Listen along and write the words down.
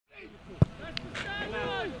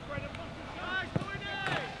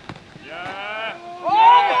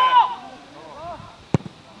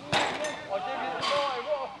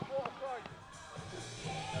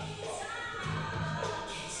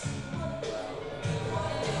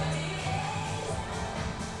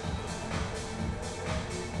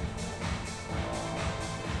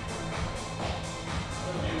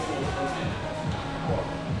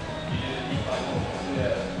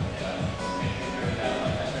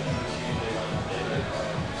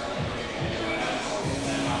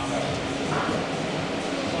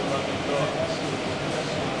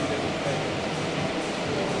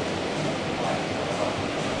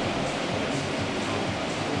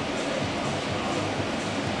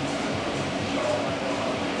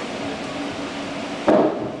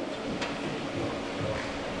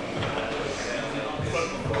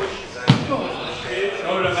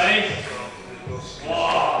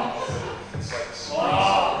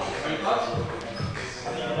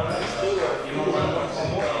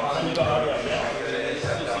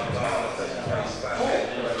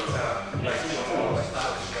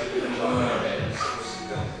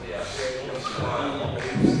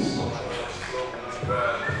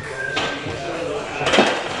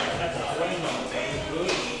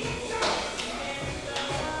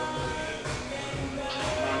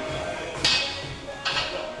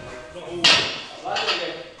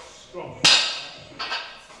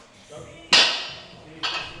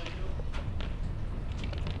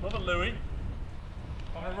on, Louis.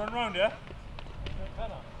 I'm going to run round, yeah?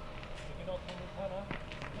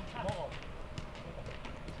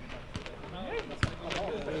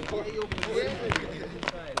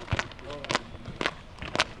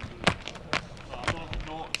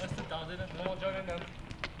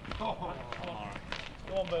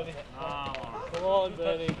 Come on, Bernie. Come on,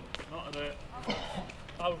 Bernie. Not a bit.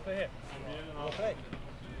 Out for him. Okay.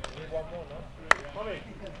 Need one more now. Tommy.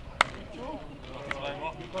 Come on.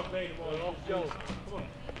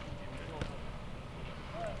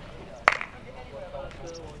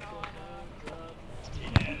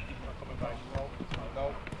 No.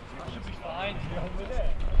 Should be fine. Over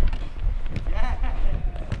there. Yeah.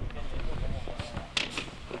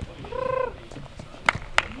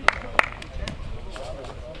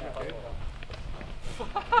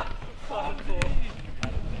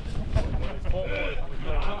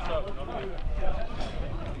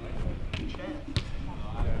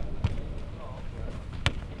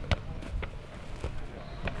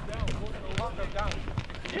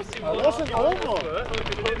 I wasn't over.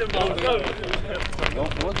 No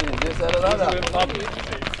foot in this era nada.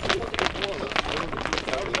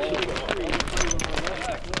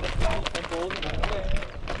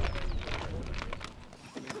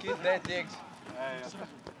 Keep that, Diggs.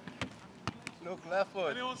 Look left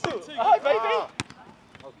foot. Hi, baby.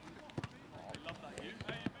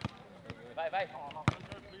 Vai.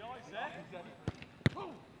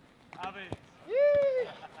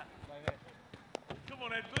 Come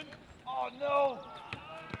on, Edmund. Oh, no.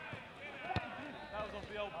 That was off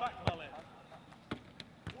the old back mullet.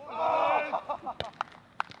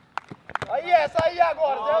 Yes, aí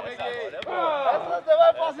agora. Essa você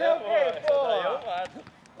vai fazer o quê, porra?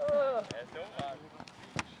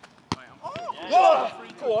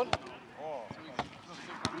 Go on.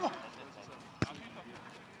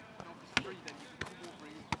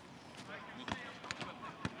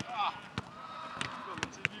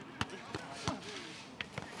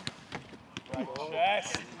 Yes.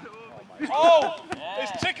 Oh,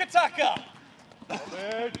 it's Tick-a-Tacker.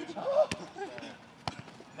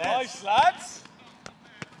 Nice, lads.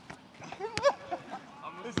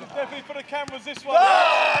 This is definitely for the cameras, this one.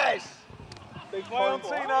 Nice! Big play on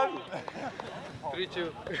Tino.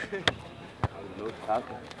 3-2.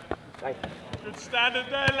 Good standard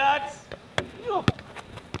there, lads.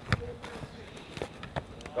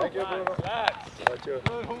 Thank you, Bruno. Lads. Thank you.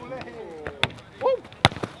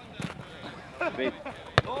 Big.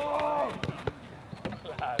 Oh.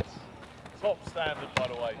 Lads. Top standard, by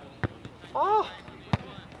the way. Ah!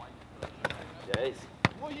 Yes.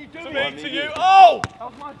 What are you doing? To me, to you. Oh!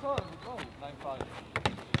 How's my turn? Oh, 9-5.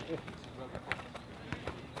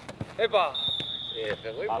 Epa!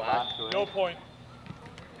 Foi baixo. Your point.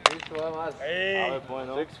 Isso é mais. Hey.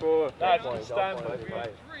 6-4. Lads, good standard.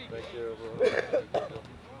 Thank you, Bruno.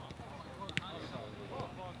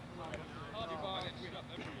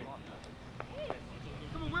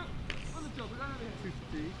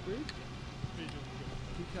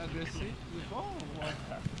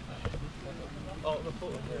 Oh, the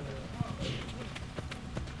foot.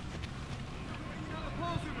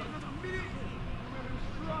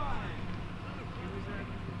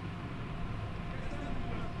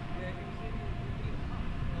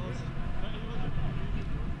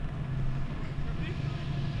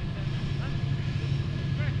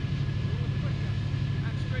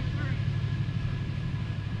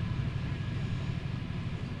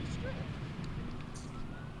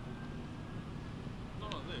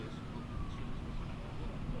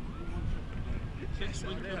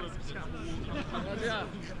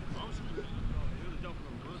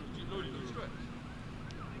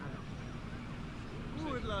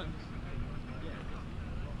 Forward lunge.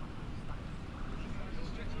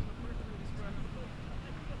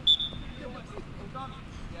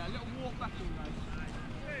 Yeah, a little walk back in, guys.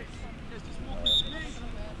 Yes, just walk with me.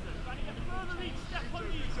 Further reach, step on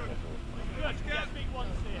you. Good, get big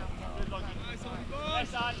ones here. Good lunge. Nice on the ball.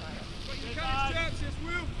 Nice, Dan. Got your counter steps, yes,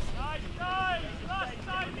 Will. Nice, guys. Last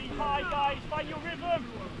time. Be high, guys. Find your rhythm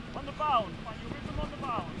on the bound. Find your rhythm on the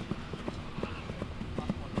bound.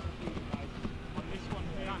 On this one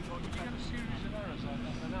here. You get a series of errors like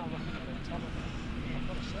that. They're now looking at it. I've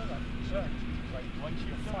got to say that. Certain. Like, once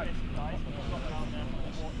you fight, guys, walk down there.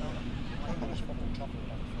 Walk down. almost fucking trouble.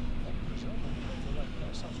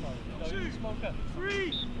 2,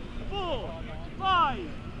 3, 4, 5,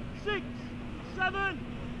 6, 7,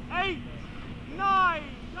 8, 9.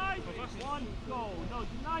 Guys, 1 goal. No,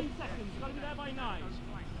 9 seconds. Gotta be there by 9.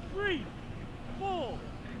 3, 4,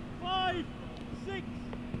 5, 6,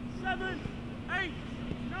 7, 8,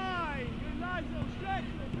 9. Good, nice little stretch.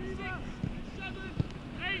 6, 7,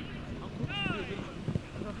 8.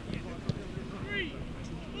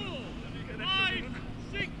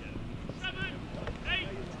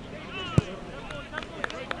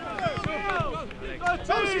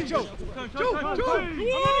 Joe. Joe.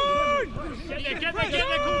 Get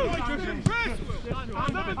there, cool boy. Press.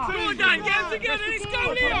 Go on, Dan, get him together. Let's go,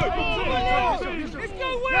 Leo. Let's go,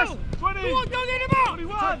 Will. 20. Go on, don't let him out.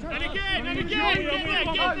 21. And again. Get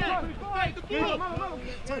there. Take the ball.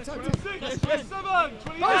 26, 27,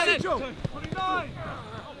 28, 29.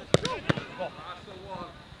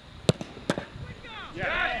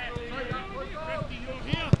 Yeah. 50, you're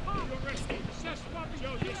here. You're resting.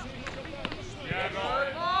 Joe, this is yeah, no.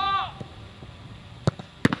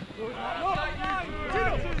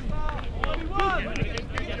 21,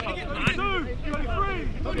 22, 23,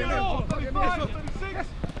 24.